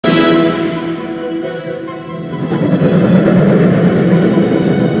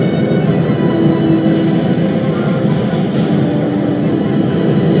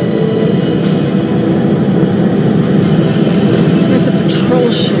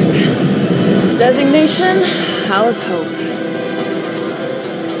Designation, Hallis Hope.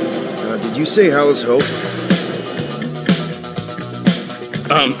 Did you say Hallis Hope?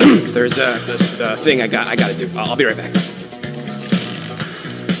 There's this thing I gotta do. I'll be right back.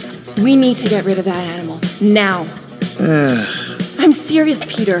 We need to get rid of that animal. Now. I'm serious,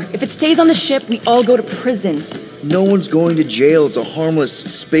 Peter. If it stays on the ship, we all go to prison. No one's going to jail. It's a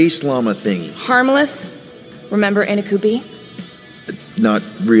harmless space llama thing. Harmless? Remember Inakubi? Not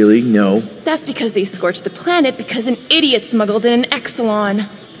really, no. That's because they scorched the planet because an idiot smuggled in an Exelon.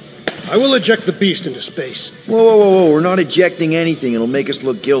 I will eject the beast into space. Whoa. We're not ejecting anything. It'll make us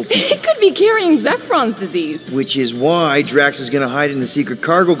look guilty. It could be carrying Zephron's disease. Which is why Drax is gonna hide in the secret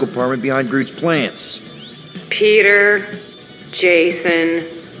cargo compartment behind Groot's plants. Peter, Jason,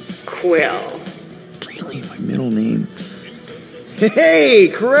 Quill. Really? My middle name? Hey,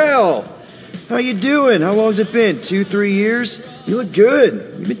 Corell! How you doing? How long's it been? 2-3 years? You look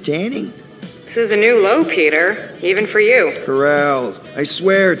good. You been tanning? This is a new low, Peter. Even for you. Corral, I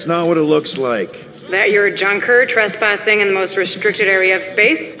swear it's not what it looks like. That you're a junker trespassing in the most restricted area of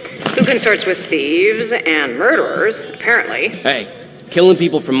space? Who consorts with thieves and murderers, apparently. Hey, killing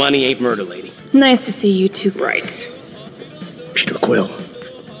people for money ain't murder, lady. Nice to see you two. Right. Peter Quill,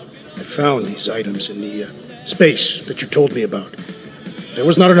 I found these items in the space that you told me about. There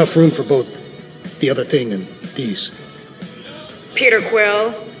was not enough room for both the other thing and these. Peter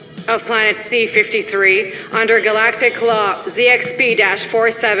Quill, of planet C-53, under galactic law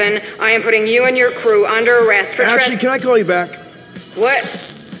ZXB-47, I am putting you and your crew under arrest for Actually, can I call you back? What?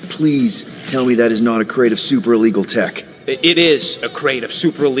 Please tell me that is not a crate of super illegal tech. It is a crate of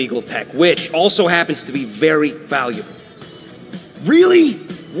super illegal tech, which also happens to be very valuable. Really?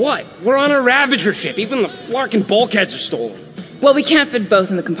 What? We're on a Ravager ship. Even the Flarkin bulkheads are stolen. Well, we can't fit both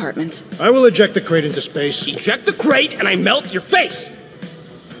in the compartment. I will eject the crate into space. Eject the crate and I melt your face!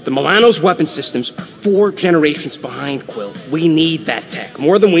 The Milano's weapon systems are 4 generations behind, Quill. We need that tech,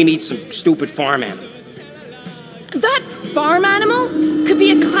 more than we need some stupid farm animal. That farm animal could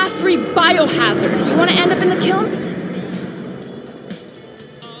be a Class 3 biohazard. You want to end up in the kiln?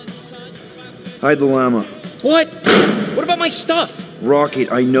 Hide the llama. What? What about my stuff?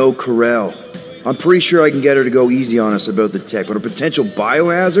 Rocket, I know Corell. I'm pretty sure I can get her to go easy on us about the tech, but a potential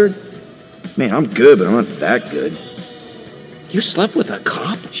biohazard? Man, I'm good, but I'm not that good. You slept with a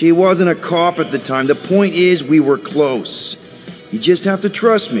cop? She wasn't a cop at the time. The point is, we were close. You just have to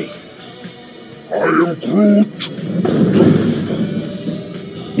trust me. I am Groot.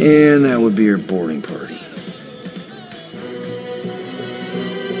 And that would be her boarding party.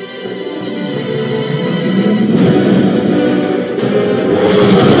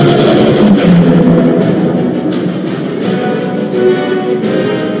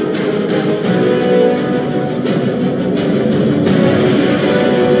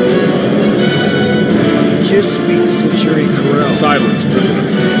 Just speak to Centurion Corell. Silence, prisoner.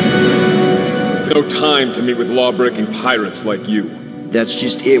 No time to meet with law-breaking pirates like you. That's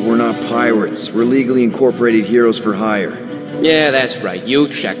just it. We're not pirates. We're legally incorporated heroes for hire. Yeah, that's right. You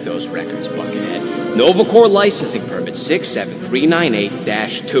check those records, Buckethead. Novacore licensing permit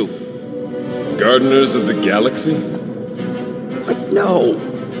 67398-2. Gardeners of the Galaxy? What? No.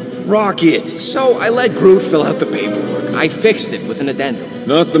 Rocket. So I let Groot fill out the paperwork. I fixed it with an addendum.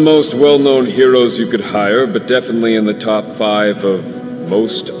 Not the most well-known heroes you could hire, but definitely in the top 5 of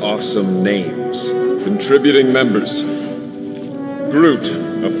most awesome names. Contributing members. Groot,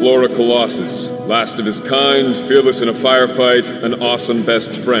 a Flora Colossus, last of his kind, fearless in a firefight, an awesome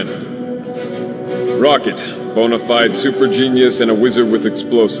best friend. Rocket, bona fide super genius and a wizard with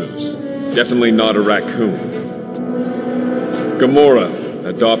explosives. Definitely not a raccoon. Gamora,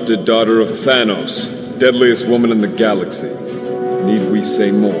 adopted daughter of Thanos, deadliest woman in the galaxy. Need we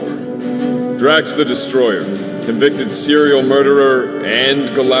say more? Drax the Destroyer, convicted serial murderer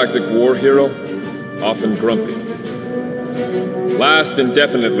and galactic war hero, often grumpy. Last and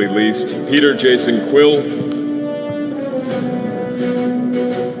definitely least, Peter Jason Quill.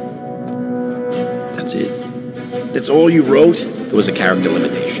 That's it? That's all you wrote? There was a character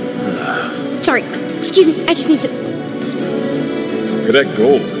limitation. Sorry, excuse me, I just need to... Cadet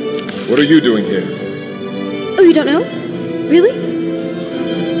Gold, what are you doing here? Oh, you don't know? Really?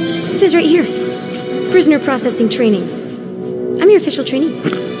 It says right here. Prisoner processing training. I'm your official trainee.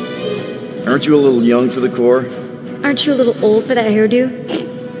 Aren't you a little young for the Corps? Aren't you a little old for that hairdo?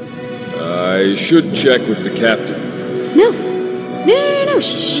 I should check with the captain. No. No.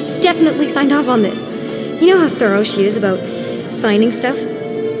 She definitely signed off on this. You know how thorough she is about signing stuff?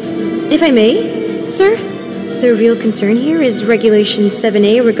 If I may, sir, the real concern here is Regulation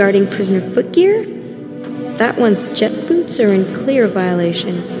 7A regarding prisoner footgear. That one's jet boots are in clear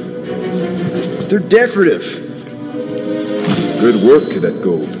violation. They're decorative. Good work, Cadet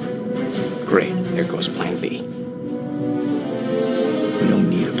Gold. Great. There goes Plan B. We don't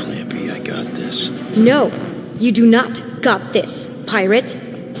need a plan B. I got this. No, you do not got this, pirate.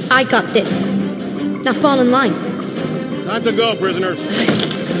 I got this. Now fall in line. Time to go, prisoners.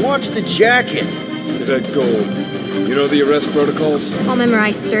 Watch the jacket. Cadet Gold, you know the arrest protocols? All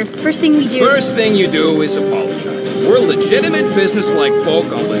memorized, sir. First thing we do... First thing you do is apologize. We're legitimate business-like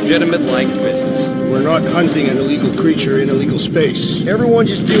folk on legitimate-like business. We're not hunting an illegal creature in illegal space. Everyone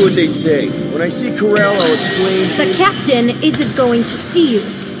just do what they say. When I see Corral, I'll explain. The captain isn't going to see you.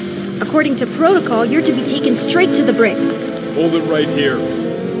 According to protocol, you're to be taken straight to the brig. Hold it right here.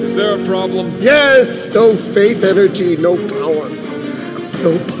 Is there a problem? Yes! No faith energy, no power.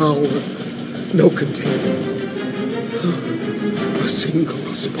 No power. No containment. A single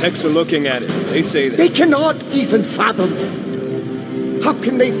spark. Techs are looking at it. They say that. They cannot even fathom. How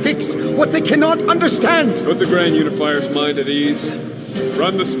can they fix what they cannot understand? Put the Grand Unifier's mind at ease.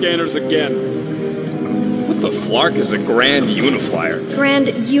 Run the scanners again. What the flark is a Grand Unifier? Grand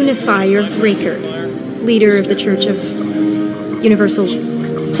Unifier Raker. Leader of the Church of Universal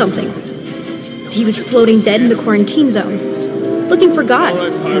something. He was floating dead in the quarantine zone. Looking for God. All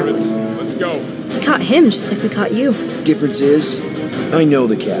right, pirates. Let's go. We caught him just like we caught you. Difference is, I know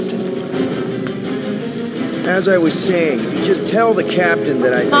the captain. As I was saying, if you just tell the captain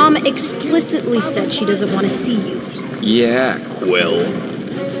that Mom explicitly said she doesn't want to see you. Yeah, Quill.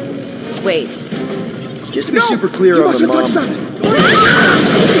 Wait. Just to be super clear on the mom.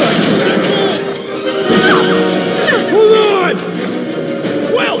 Hold on!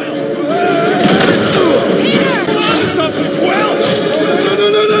 Quill! Peter! Hold on to something, Quill!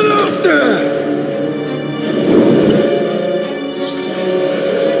 No.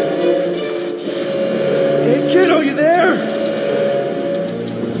 Hey, kiddo, you there?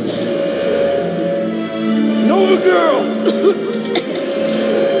 Nova girl!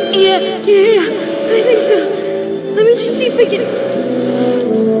 Yeah, I think so. Let me just see if I can...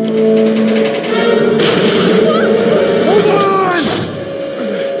 Hold on!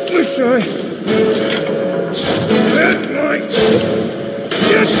 Wish I... That's mine!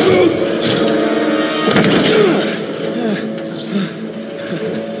 Get boots!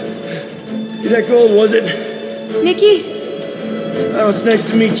 That gold, was it? Nikki? Oh, it's nice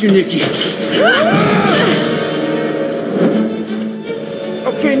to meet you, Nikki.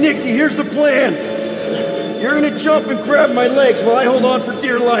 Okay, Nikki, here's the plan. You're gonna jump and grab my legs while I hold on for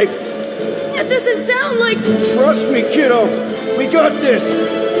dear life. That doesn't sound like... Trust me, kiddo. We got this.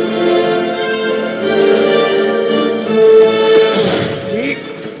 See?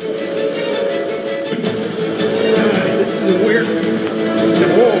 This isn't weird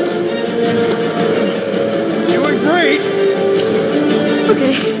at all. Doing great.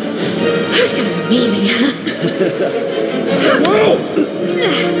 Okay. That was kind of amazing, huh? Whoa!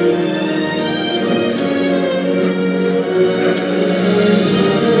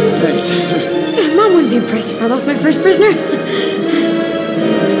 Thanks. Mom wouldn't be impressed if I lost my first prisoner.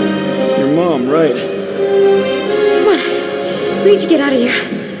 Your mom, right? Come on. We need to get out of here.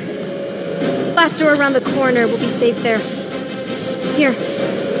 Last door around the corner. We'll be safe there. Here.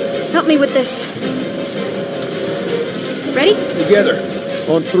 Help me with this. Ready? Together.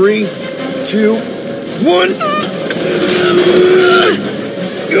 On 3, 2, 1.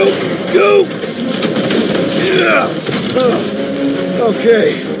 Go! Yeah.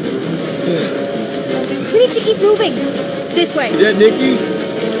 Okay. We need to keep moving. This way. Yeah, Nikki?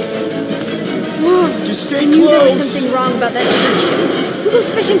 Whoa. Just stay I knew there was close. something wrong about that church. Who goes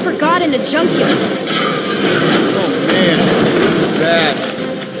fishing for God in a junkyard? Oh, man. This is bad.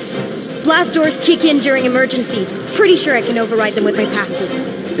 Blast doors kick in during emergencies. Pretty sure I can override them with my passkey.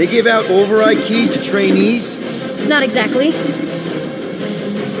 They give out override keys to trainees? Not exactly.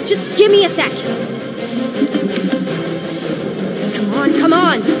 Just give me a sec. Come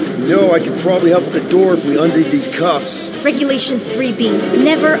on. No, I could probably help with the door if we undid these cuffs. Regulation 3B.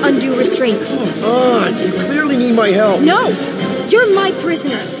 Never undo restraints. Come on. You clearly need my help. No! You're my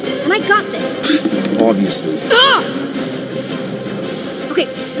prisoner. And I got this. Obviously. Ah! Okay,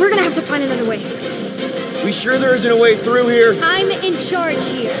 we're gonna have to find another way. We sure there isn't a way through here? I'm in charge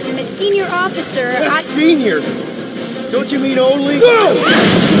here. As senior officer, That's senior. Don't you mean only? Whoa!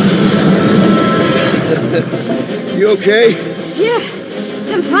 You okay? Yeah,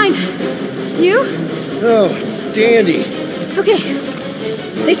 I'm fine. You? Oh, dandy. Okay,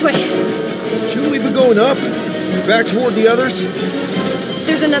 this way. Shouldn't we be going up? Back toward the others?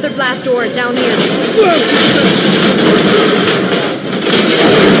 There's another blast door down here. Whoa!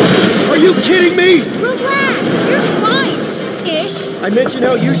 Are you kidding me? Relax, you're fine. Ish. Shush! I mentioned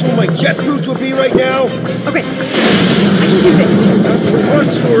how useful my jet boots would be right now. Okay, I can do this. Not to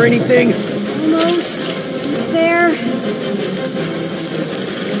rush you or anything. Almost there.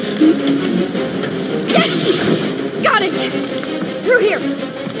 Yes! Got it! Through here.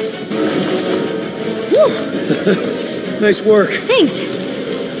 Whew. Nice work. Thanks.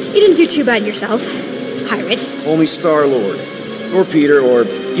 You didn't do too bad yourself, pirate. Only Star-Lord. Or Peter, or,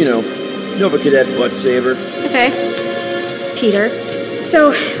 Nova Cadet Butt Saver. Okay. Peter. So,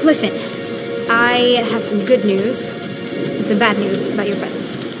 listen. I have some good news and some bad news about your friends.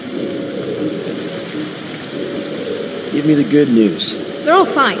 Give me the good news. They're all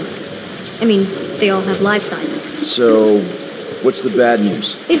fine. I mean, they all have life signs. So, what's the bad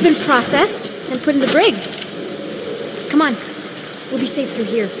news? They've been processed and put in the brig. Come on. We'll be safe through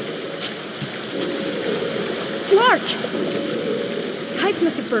here. Flark! Hives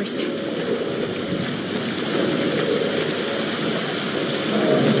must have burst.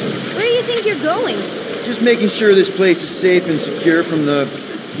 Where do you think you're going? Just making sure this place is safe and secure from the,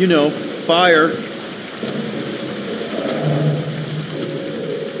 fire.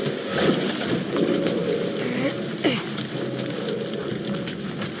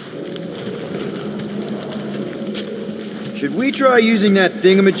 Should we try using that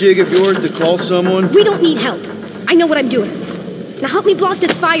thingamajig of yours to call someone? We don't need help. I know what I'm doing. Now help me block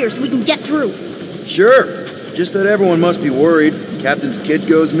this fire so we can get through. Sure. Just that everyone must be worried. Captain's kid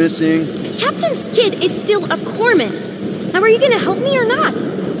goes missing. Captain's kid is still a corpsman. Now are you gonna help me or not?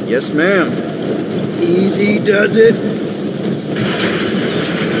 Yes, ma'am. Easy does it.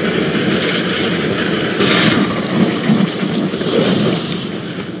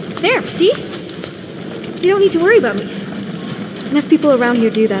 There, see? You don't need to worry about me. Enough people around here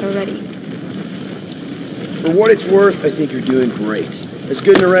do that already. For what it's worth, I think you're doing great. As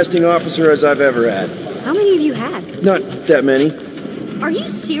good an arresting officer as I've ever had. How many have you had? Not that many. Are you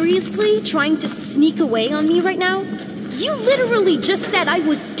seriously trying to sneak away on me right now? You literally just said I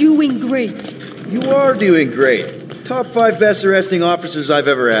was doing great. You are doing great. Top 5 best arresting officers I've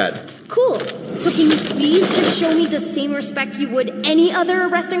ever had. Cool. So can you please just show me the same respect you would any other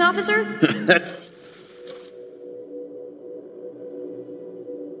arresting officer?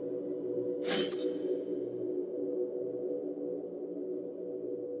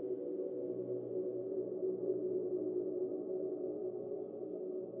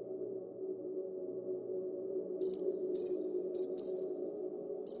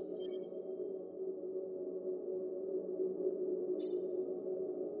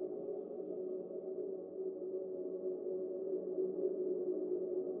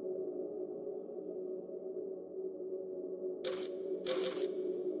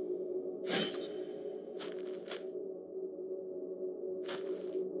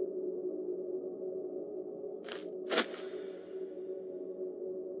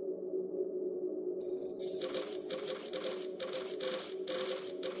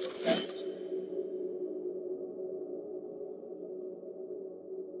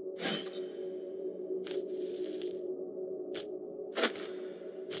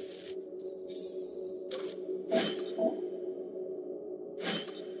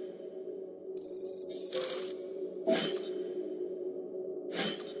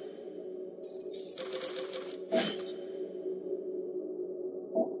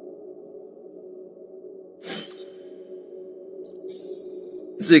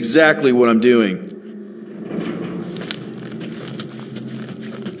 It's exactly what I'm doing.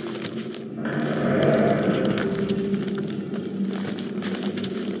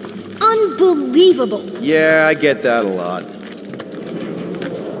 Unbelievable. Yeah, I get that a lot.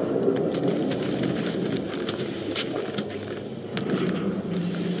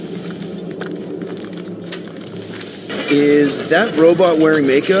 Is that robot wearing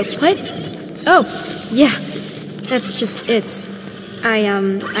makeup? What? Oh, yeah. That's just it's. I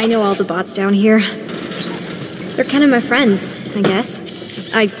know all the bots down here. They're kind of my friends, I guess.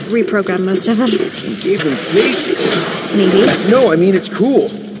 I reprogrammed most of them. You gave them faces. Maybe. No, I mean it's cool.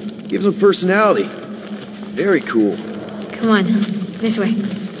 Gives them personality. Very cool. Come on, this way.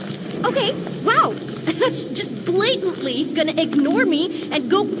 Okay, wow. Just blatantly gonna ignore me and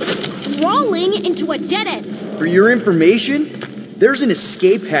go crawling into a dead end. For your information, there's an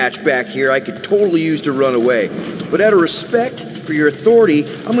escape hatch back here I could totally use to run away. But out of respect for your authority,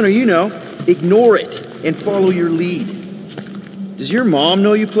 I'm gonna, ignore it and follow your lead. Does your mom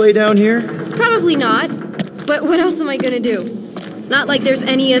know you play down here? Probably not. But what else am I gonna do? Not like there's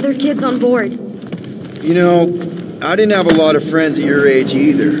any other kids on board. I didn't have a lot of friends at your age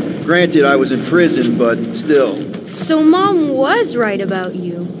either. Granted, I was in prison, but still. So Mom was right about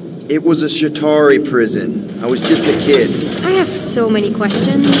you. It was a Shatari prison. I was just a kid. I have so many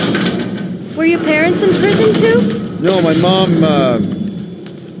questions. Were your parents in prison too? No, my mom,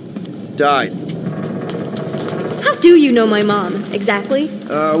 died. How do you know my mom, exactly?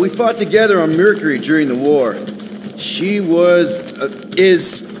 We fought together on Mercury during the war. She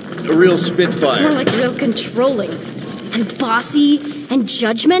is a real spitfire. More like real controlling. And bossy and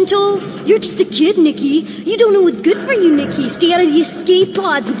judgmental. You're just a kid, Nikki. You don't know what's good for you, Nikki. Stay out of the escape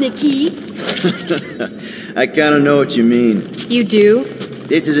pods, Nikki. I kinda know what you mean. You do?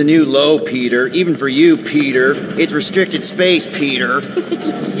 This is a new low, Peter. Even for you, Peter. It's restricted space, Peter.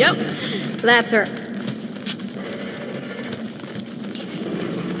 Yep. That's her.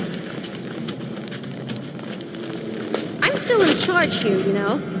 I'm still in charge here, you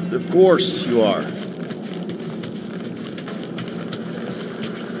know? Of course you are.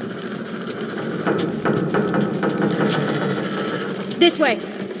 This way.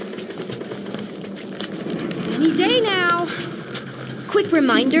 Any day now. Quick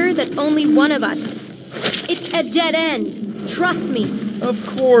reminder that only one of us. It's a dead end. Trust me. Of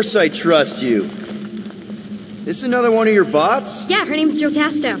course I trust you. This another one of your bots? Yeah, her name's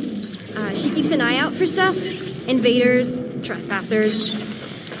Jocasta. She keeps an eye out for stuff. Invaders, trespassers,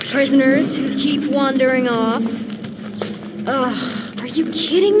 prisoners who keep wandering off. Ugh, are you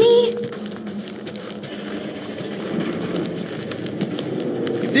kidding me?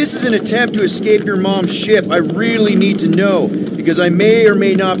 If this is an attempt to escape your mom's ship, I really need to know, because I may or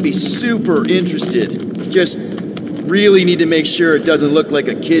may not be super interested. Just really need to make sure it doesn't look like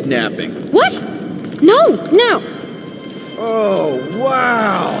a kidnapping. What? No, no. Oh,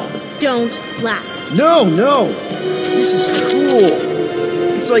 wow. Don't laugh. No. This is cool.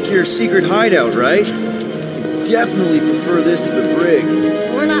 It's like your secret hideout, right? I definitely prefer this to the brig.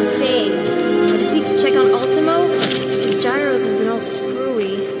 We're not staying. I just need to check on Ultimo. His gyros have been all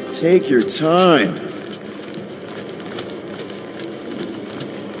screwy. Take your time.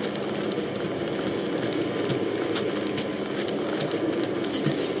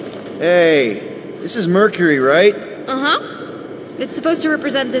 Hey, this is Mercury, right? Uh-huh. It's supposed to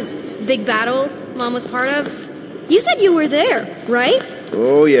represent this big battle Mom was part of. You said you were there, right?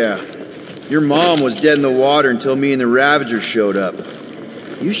 Oh, yeah. Your mom was dead in the water until me and the Ravagers showed up.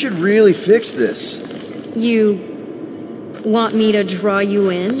 You should really fix this. You want me to draw you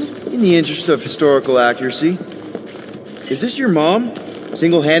in? In the interest of historical accuracy. Is this your mom?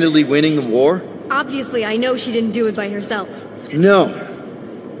 Single-handedly winning the war? Obviously, I know she didn't do it by herself. No.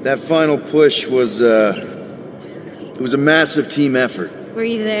 That final push was, it was a massive team effort. Were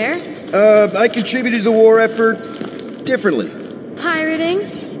you there? I contributed to the war effort differently.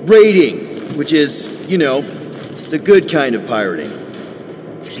 Pirating? Raiding, which is, you know, the good kind of pirating.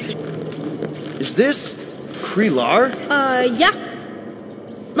 Is this Krelar? Yeah.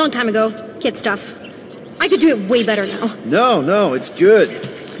 Long time ago. Kid stuff. I could do it way better now. No, it's good.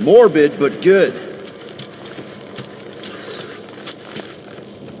 Morbid, but good.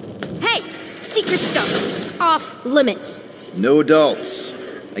 Hey! Secret stuff. Off limits. No adults.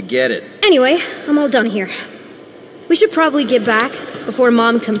 I get it. Anyway, I'm all done here. We should probably get back before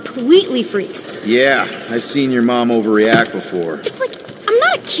Mom completely freaks. Yeah, I've seen your mom overreact before. It's like, I'm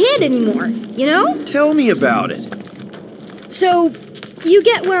not a kid anymore, you know? Tell me about it. So, you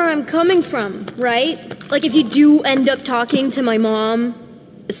get where I'm coming from, right? Like if you do end up talking to my mom,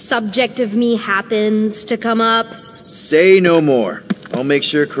 the subject of me happens to come up. Say no more. I'll make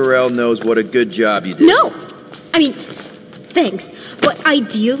sure Corell knows what a good job you did. No! I mean, thanks. But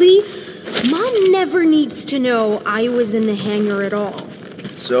ideally, Mom never needs to know I was in the hangar at all.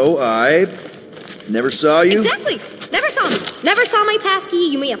 So I never saw you? Exactly! Never saw me. Never saw my passkey.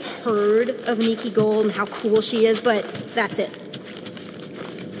 You may have heard of Nikki Gold and how cool she is, but that's it.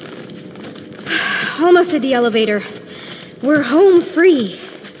 Almost at the elevator. We're home free.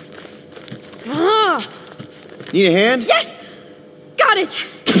 Ah! Need a hand? Yes! Got it!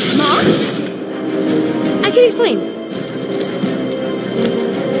 Mom? I can explain.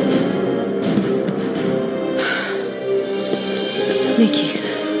 Nikki.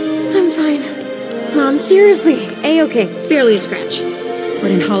 I'm fine. Mom, seriously. A-okay. Barely a scratch.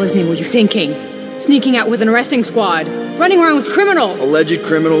 What in Hollis' name were you thinking? Sneaking out with an arresting squad? Running around with criminals? Alleged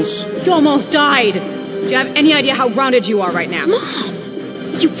criminals? You almost died. Do you have any idea how grounded you are right now? Mom!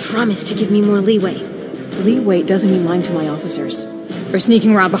 You promised to give me more leeway. Leeway doesn't mean lying to my officers. Or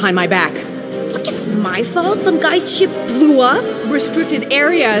sneaking around behind my back. Look, it's my fault some guy's ship blew up. Restricted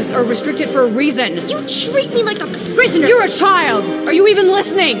areas are restricted for a reason. You treat me like a prisoner. You're a child. Are you even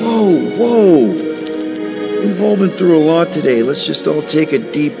listening? Whoa. We've all been through a lot today. Let's just all take a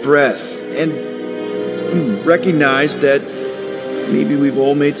deep breath and recognize that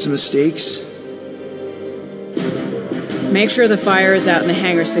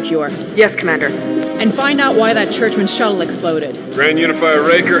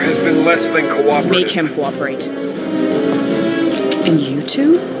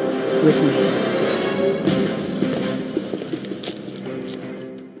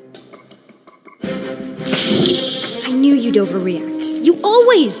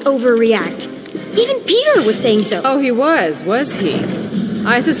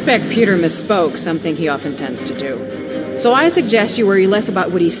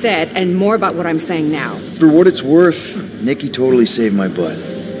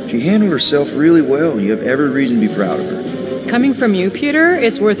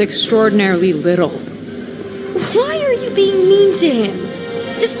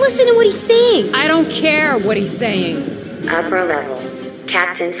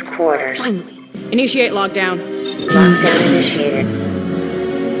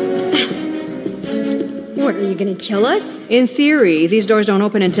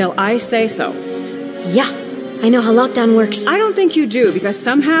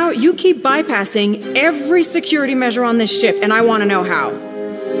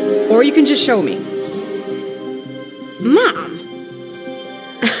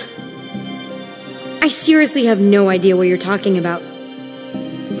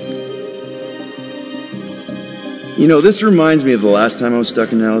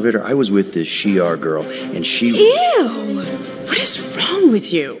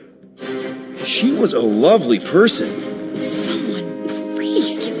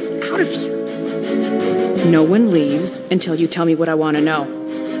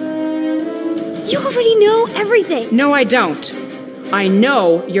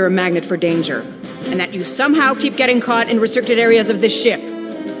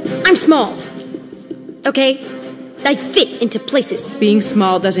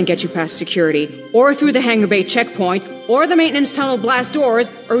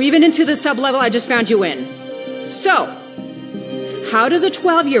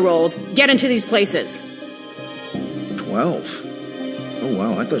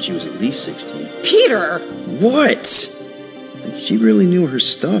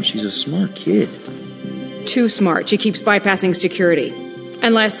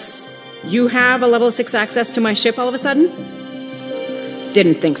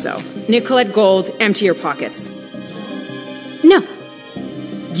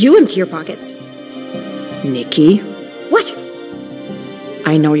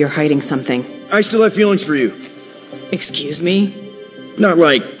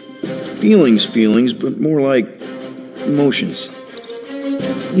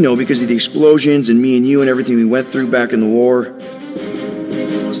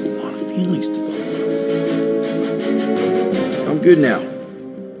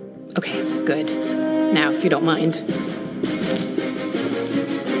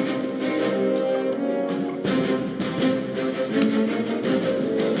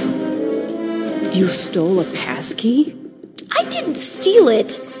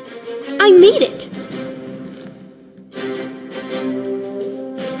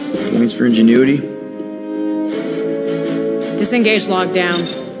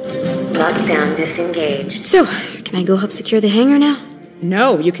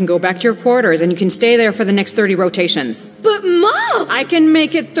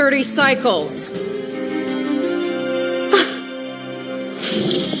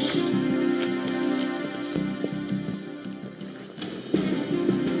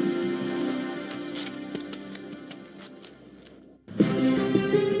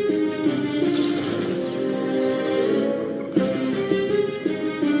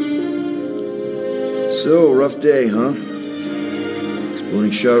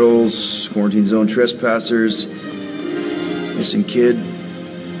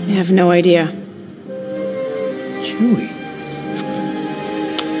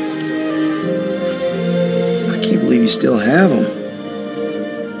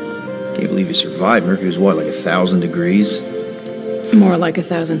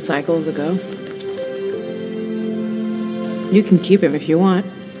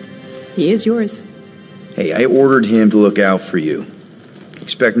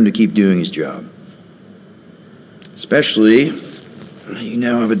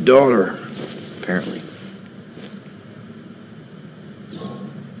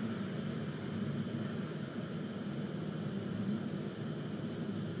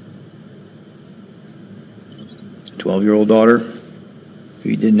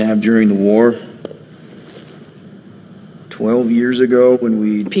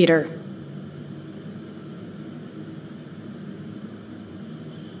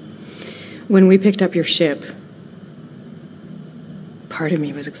When we picked up your ship, part of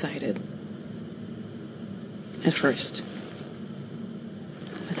me was excited. At first.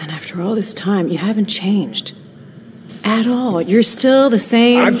 But then after all this time, you haven't changed. At all. You're still the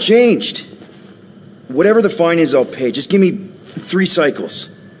same. I've changed. Whatever the fine is, I'll pay. Just give me 3 cycles.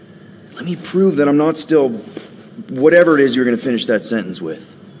 Let me prove that I'm not still whatever it is you're going to finish that sentence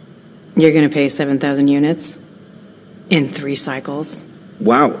with. You're going to pay 7,000 units? In 3 cycles?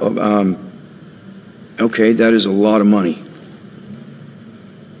 Wow. Okay, that is a lot of money.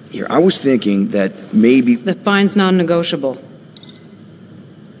 Here, I was thinking that maybe... The fine's non-negotiable.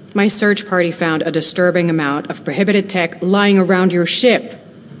 My search party found a disturbing amount of prohibited tech lying around your ship.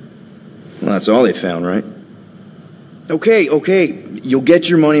 Well, that's all they found, right? Okay. You'll get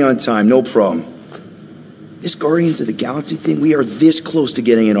your money on time, no problem. This Guardians of the Galaxy thing, we are this close to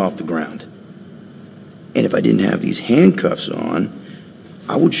getting it off the ground. And if I didn't have these handcuffs on,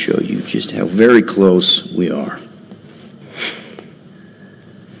 I would show you just how very close we are.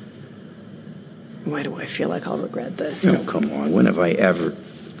 Why do I feel like I'll regret this? Oh, come on. When have I ever...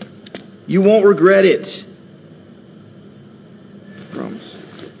 You won't regret it. Promise.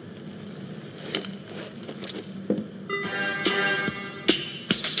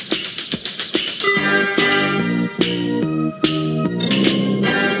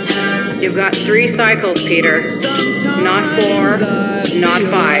 You've got 3 cycles, Peter. Not 4, not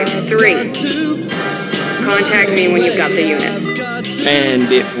 5, 3. Contact me when you've got the units.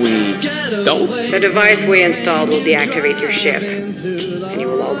 And if we don't? The device we installed will deactivate your ship, and you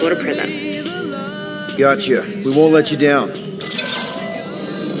will all go to prison. Gotcha. We won't let you down. What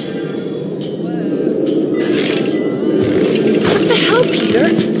the hell, Peter?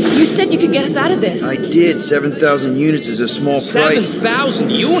 You said you could get us out of this. I did. 7,000 units is a small price. 7,000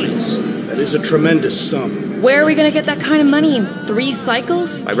 units? That is a tremendous sum. Where are we gonna get that kind of money in 3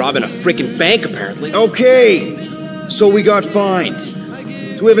 cycles? By robbing a freaking bank, apparently. Okay. So we got fined.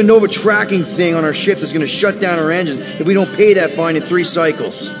 So we have a Nova tracking thing on our ship that's going to shut down our engines if we don't pay that fine in 3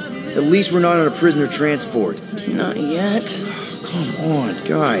 cycles. At least we're not on a prisoner transport. Not yet. Come on,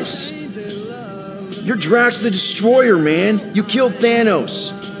 guys. You're Drax the Destroyer, man. You killed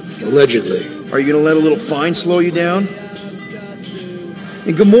Thanos. Allegedly. Are you going to let a little fine slow you down?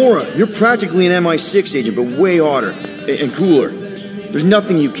 And Gamora, you're practically an MI6 agent, but way hotter and cooler. There's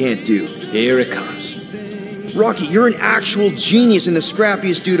nothing you can't do. Here it comes. Rocky, you're an actual genius and the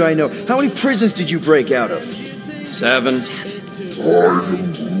scrappiest dude I know. How many prisons did you break out of? 7.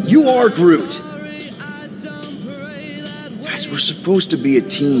 You are Groot. Guys, we're supposed to be a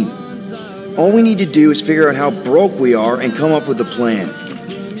team. All we need to do is figure out how broke we are and come up with a plan.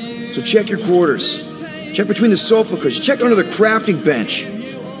 So check your quarters. Check between the sofa cushions. Check under the crafting bench.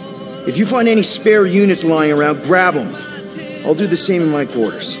 If you find any spare units lying around, grab them. I'll do the same in my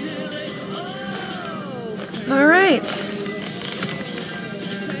quarters. All right.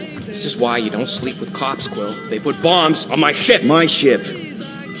 This is why you don't sleep with cops, Quill. They put bombs on my ship. My ship.